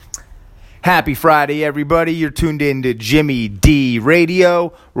Happy Friday, everybody. You're tuned in to Jimmy D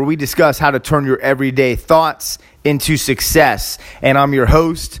Radio, where we discuss how to turn your everyday thoughts into success. And I'm your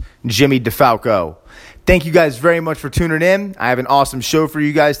host, Jimmy DeFalco. Thank you guys very much for tuning in. I have an awesome show for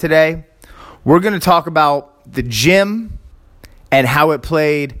you guys today. We're going to talk about the gym and how it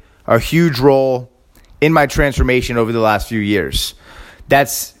played a huge role in my transformation over the last few years.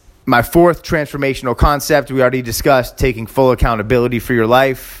 That's my fourth transformational concept. We already discussed taking full accountability for your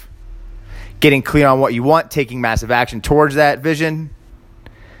life, getting clear on what you want, taking massive action towards that vision,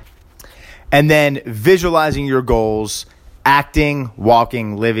 and then visualizing your goals, acting,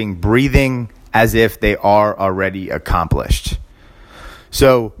 walking, living, breathing as if they are already accomplished.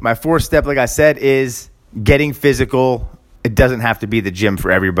 So my fourth step, like I said, is getting physical. It doesn't have to be the gym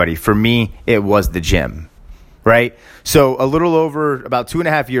for everybody. For me, it was the gym, right? So a little over about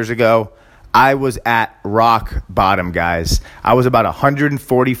 2.5 years ago, I was at rock bottom, guys. I was about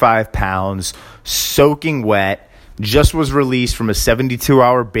 145 pounds, soaking wet, just was released from a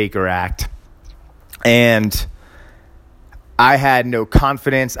 72-hour Baker Act, and I had no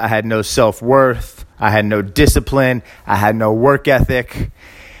confidence, I had no self-worth, I had no discipline, I had no work ethic,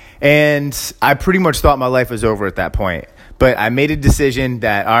 and I pretty much thought my life was over at that point. But I made a decision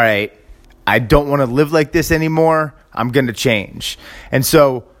that, all right, I don't want to live like this anymore. I'm going to change. And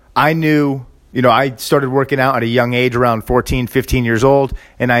so I knew, I started working out at a young age, around 14, 15 years old,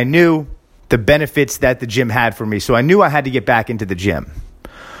 and I knew the benefits that the gym had for me. So I knew I had to get back into the gym,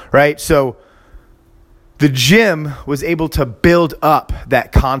 right? So the gym was able to build up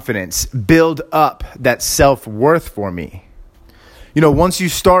that confidence, build up that self-worth for me. Once you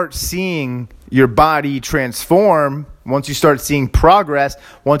start seeing your body transform, once you start seeing progress,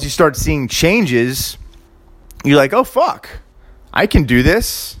 once you start seeing changes, you're like, oh, fuck, I can do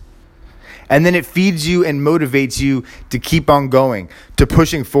this. And then it feeds you and motivates you to keep on going, to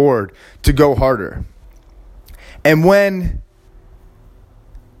pushing forward, to go harder. And when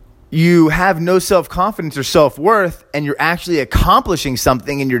you have no self-confidence or self-worth and you're actually accomplishing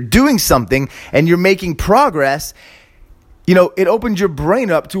something and you're doing something and you're making progress, it opens your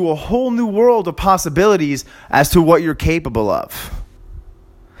brain up to a whole new world of possibilities as to what you're capable of.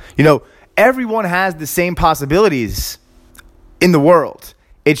 Everyone has the same possibilities in the world.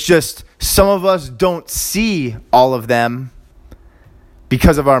 It's just some of us don't see all of them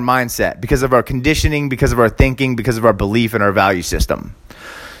because of our mindset, because of our conditioning, because of our thinking, because of our belief in our value system.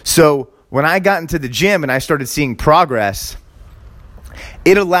 So when I got into the gym and I started seeing progress,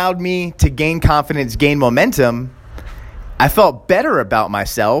 it allowed me to gain confidence, gain momentum. I felt better about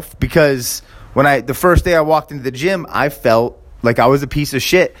myself because the first day I walked into the gym, I felt like I was a piece of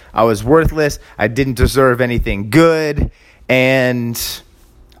shit. I was worthless. I didn't deserve anything good. And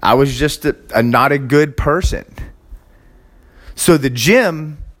I was just not a good person. So the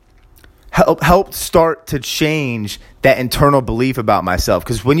gym helped start to change that internal belief about myself.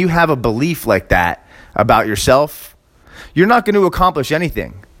 Because when you have a belief like that about yourself, you're not going to accomplish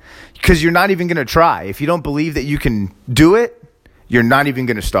anything. Because you're not even going to try. If you don't believe that you can do it, you're not even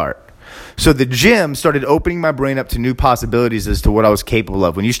going to start. So the gym started opening my brain up to new possibilities as to what I was capable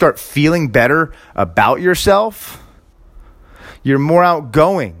of. When you start feeling better about yourself, you're more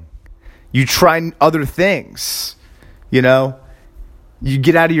outgoing. You try other things. You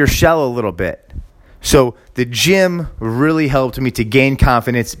get out of your shell a little bit. So the gym really helped me to gain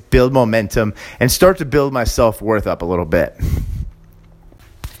confidence, build momentum, and start to build my self-worth up a little bit.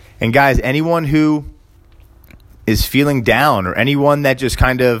 And guys, anyone who is feeling down or anyone that just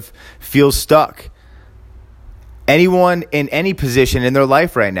kind of feels stuck, anyone in any position in their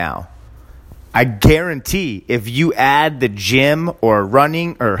life right now, I guarantee if you add the gym or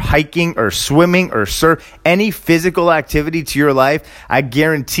running or hiking or swimming or any physical activity to your life, I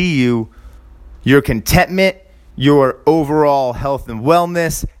guarantee you your contentment, your overall health and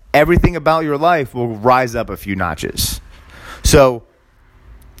wellness, everything about your life will rise up a few notches. So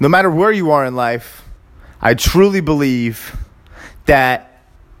no matter where you are in life, I truly believe that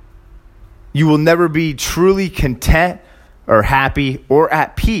you will never be truly content or happy or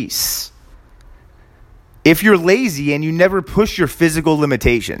at peace if you're lazy and you never push your physical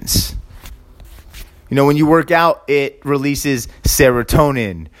limitations. When you work out, it releases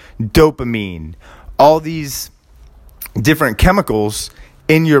serotonin, dopamine, all these different chemicals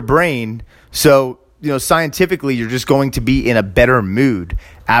in your brain. So, scientifically, you're just going to be in a better mood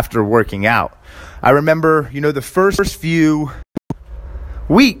after working out. I remember, the first few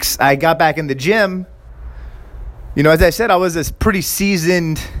weeks I got back in the gym, as I said, I was a pretty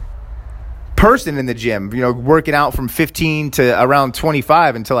seasoned person in the gym, working out from 15 to around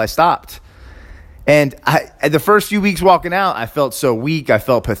 25 until I stopped. And the first few weeks walking out, I felt so weak. I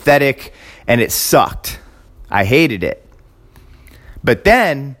felt pathetic, and it sucked. I hated it. But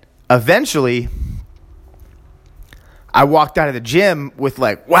then, eventually, I walked out of the gym with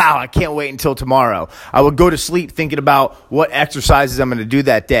like, wow, I can't wait until tomorrow. I would go to sleep thinking about what exercises I'm going to do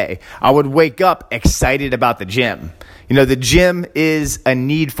that day. I would wake up excited about the gym. You know, the gym is a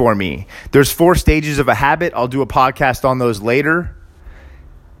need for me. There's 4 stages of a habit. I'll do a podcast on those later.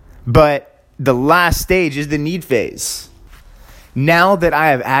 But the last stage is the need phase. Now that I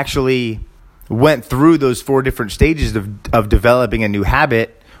have actually went through those 4 different stages of developing a new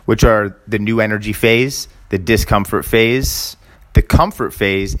habit, which are the new energy phase, the discomfort phase, the comfort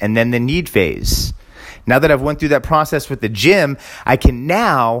phase, and then the need phase. Now that I've went through that process with the gym, I can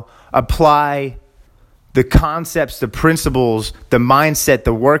now apply the concepts, the principles, the mindset,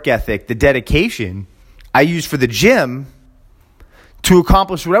 the work ethic, the dedication I use for the gym to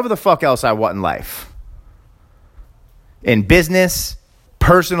accomplish whatever the fuck else I want in life. In business,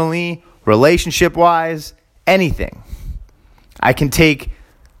 personally, relationship-wise, anything. I can take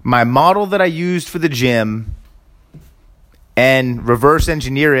my model that I used for the gym and reverse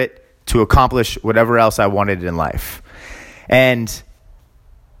engineer it to accomplish whatever else I wanted in life. And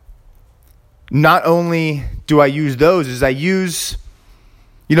not only do I use those,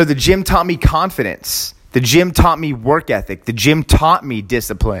 the gym taught me confidence. The gym taught me work ethic. The gym taught me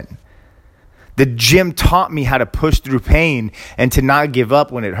discipline. The gym taught me how to push through pain and to not give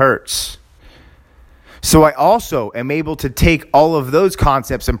up when it hurts. So I also am able to take all of those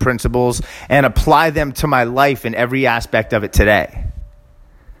concepts and principles and apply them to my life in every aspect of it today.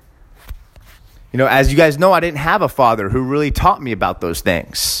 You know, as you guys know, I didn't have a father who really taught me about those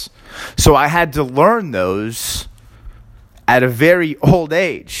things. So I had to learn those at a very old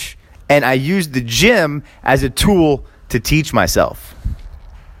age. And I used the gym as a tool to teach myself.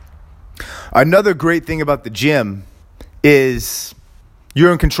 Another great thing about the gym is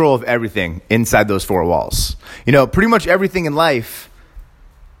you're in control of everything inside those 4 walls. You know, pretty much everything in life,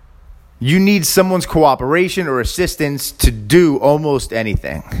 you need someone's cooperation or assistance to do almost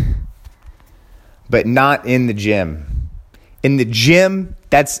anything. But not in the gym. In the gym,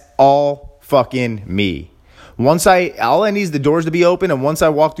 that's all fucking me. All I need is the doors to be open, and once I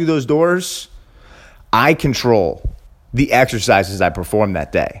walk through those doors, I control the exercises I perform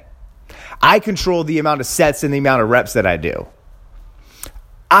that day. I control the amount of sets and the amount of reps that I do.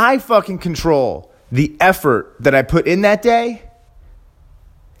 I fucking control the effort that I put in that day,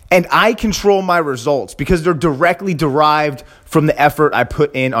 and I control my results because they're directly derived from the effort I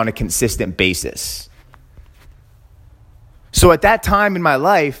put in on a consistent basis. So at that time in my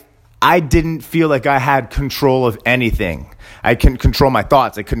life, I didn't feel like I had control of anything. I couldn't control my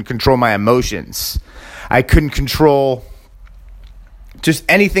thoughts. I couldn't control my emotions. I couldn't control just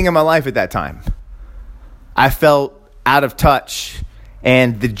anything in my life at that time. I felt out of touch,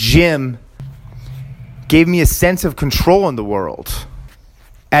 and the gym gave me a sense of control in the world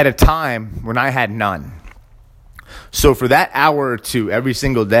at a time when I had none. So for that hour or 2 every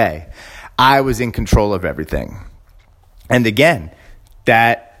single day, I was in control of everything. And again,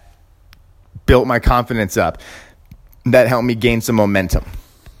 that built my confidence up. That helped me gain some momentum.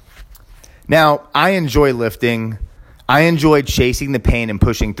 Now, I enjoy lifting. I enjoy chasing the pain and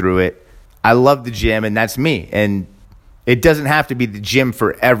pushing through it. I love the gym, and that's me. And it doesn't have to be the gym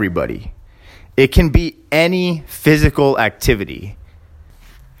for everybody. It can be any physical activity.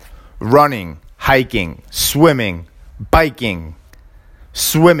 Running, hiking, swimming, biking,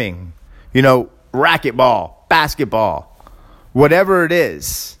 swimming, racquetball, basketball, whatever it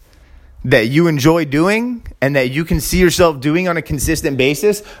is that you enjoy doing and that you can see yourself doing on a consistent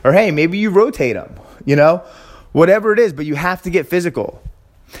basis, or hey, maybe you rotate them, whatever it is, but you have to get physical,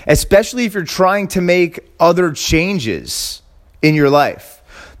 especially if you're trying to make other changes in your life.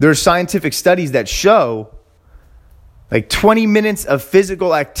 There are scientific studies that show like 20 minutes of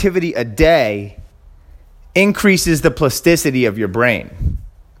physical activity a day increases the plasticity of your brain.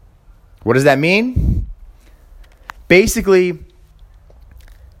 What does that mean? Basically,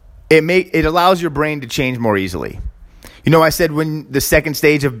 it allows your brain to change more easily. I said when the second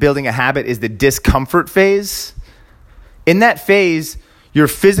stage of building a habit is the discomfort phase. In that phase, your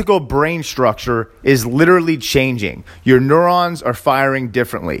physical brain structure is literally changing. Your neurons are firing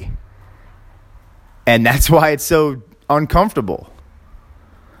differently. And that's why it's so uncomfortable.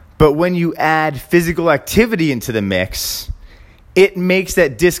 But when you add physical activity into the mix, it makes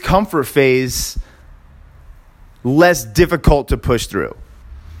that discomfort phase less difficult to push through.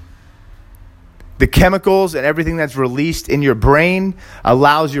 The chemicals and everything that's released in your brain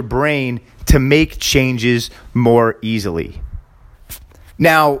allows your brain to make changes more easily.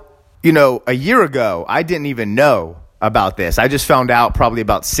 Now, a year ago, I didn't even know about this. I just found out probably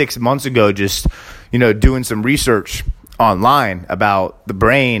about 6 months ago, just, doing some research online about the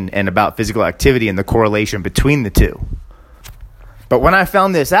brain and about physical activity and the correlation between the two. But when I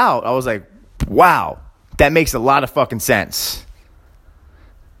found this out, I was like, wow, that makes a lot of fucking sense.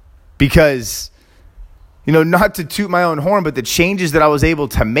 Because, not to toot my own horn, but the changes that I was able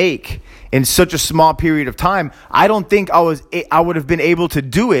to make in such a small period of time, I don't think I would have been able to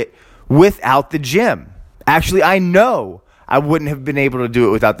do it without the gym. Actually, I know I wouldn't have been able to do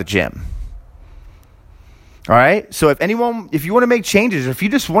it without the gym. All right? So if you want to make changes, or if you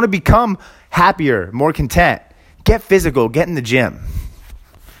just want to become happier, more content, get physical, get in the gym.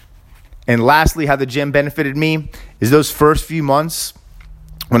 And lastly, how the gym benefited me is those first few months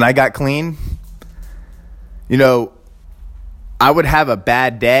when I got clean, I would have a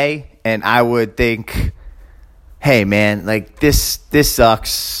bad day and I would think, hey man, like this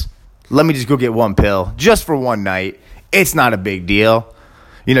sucks. Let me just go get one pill just for one night. It's not a big deal.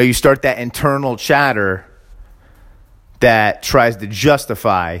 You start that internal chatter that tries to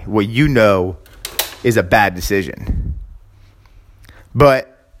justify what is a bad decision. But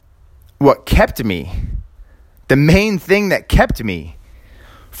what kept me, the main thing that kept me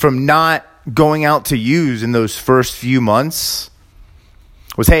from not going out to use in those first few months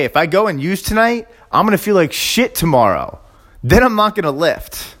was, hey, if I go and use tonight, I'm going to feel like shit tomorrow. Then I'm not going to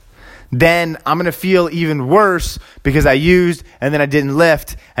lift. Then I'm going to feel even worse because I used and then I didn't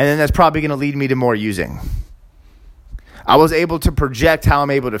lift, and then that's probably going to lead me to more using. I was able to project how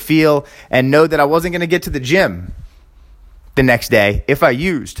I'm able to feel and know that I wasn't going to get to the gym the next day if I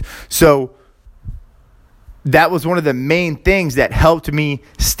used. So that was one of the main things that helped me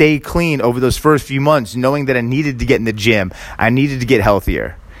stay clean over those first few months, knowing that I needed to get in the gym. I needed to get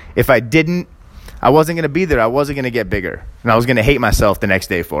healthier. If I didn't, I wasn't going to be there. I wasn't going to get bigger. And I was going to hate myself the next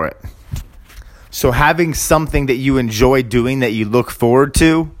day for it. So having something that you enjoy doing, that you look forward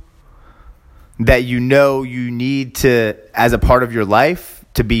to, that you need to, as a part of your life,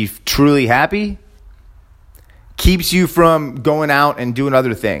 to be truly happy, keeps you from going out and doing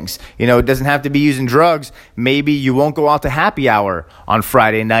other things. It doesn't have to be using drugs. Maybe you won't go out to happy hour on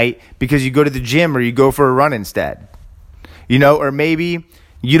Friday night because you go to the gym or you go for a run instead. Or maybe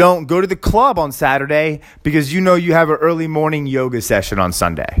you don't go to the club on Saturday because you have an early morning yoga session on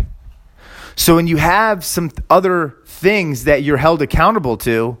Sunday. So when you have some other things that you're held accountable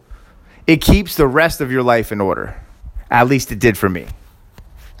to, it keeps the rest of your life in order. At least it did for me.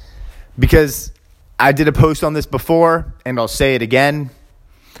 Because I did a post on this before, and I'll say it again.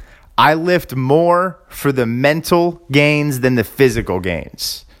 I lift more for the mental gains than the physical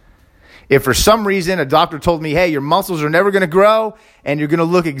gains. If for some reason a doctor told me, hey, your muscles are never going to grow and you're going to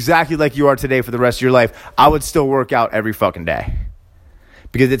look exactly like you are today for the rest of your life, I would still work out every fucking day.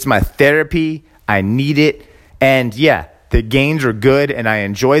 Because it's my therapy, I need it, and yeah, the gains are good and I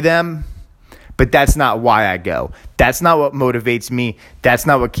enjoy them, but that's not why I go. That's not what motivates me. That's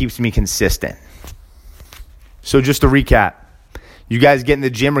not what keeps me consistent. So just to recap, you guys get in the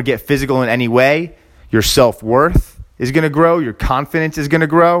gym or get physical in any way, your self-worth is going to grow, your confidence is going to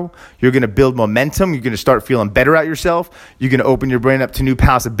grow, you're going to build momentum, you're going to start feeling better at yourself, you're going to open your brain up to new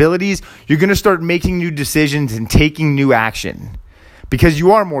possibilities, you're going to start making new decisions and taking new action because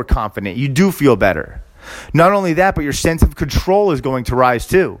you are more confident, you do feel better. Not only that, but your sense of control is going to rise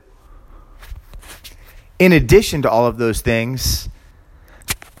too. In addition to all of those things,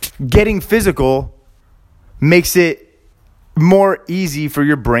 getting physical makes it more easy for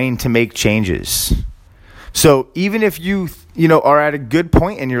your brain to make changes. So even if you are at a good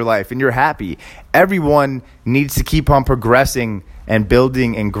point in your life and you're happy, everyone needs to keep on progressing and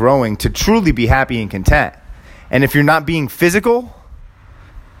building and growing to truly be happy and content. And if you're not being physical,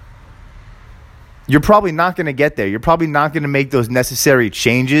 you're probably not going to get there. You're probably not going to make those necessary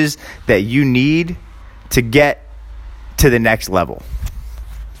changes that you need to get to the next level.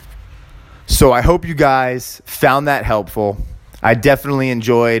 So I hope you guys found that helpful. I definitely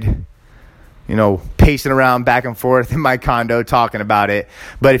enjoyed, pacing around back and forth in my condo talking about it.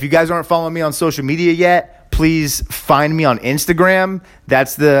 But if you guys aren't following me on social media yet, please find me on Instagram.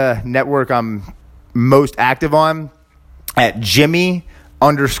 That's the network I'm most active on, at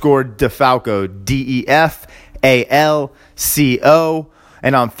Jimmy_DeFalco, DEFALCO.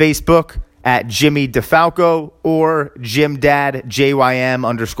 And on Facebook at Jimmy DeFalco or JimDad,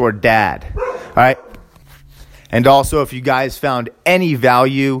 JYM_dad. All right. And also, if you guys found any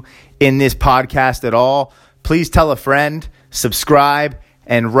value in this podcast at all, please tell a friend, subscribe,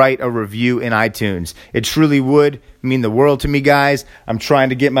 and write a review in iTunes. It truly would mean the world to me, guys. I'm trying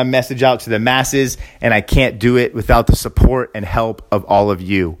to get my message out to the masses, and I can't do it without the support and help of all of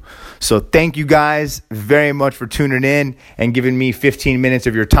you. So thank you guys very much for tuning in and giving me 15 minutes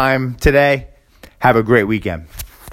of your time today. Have a great weekend.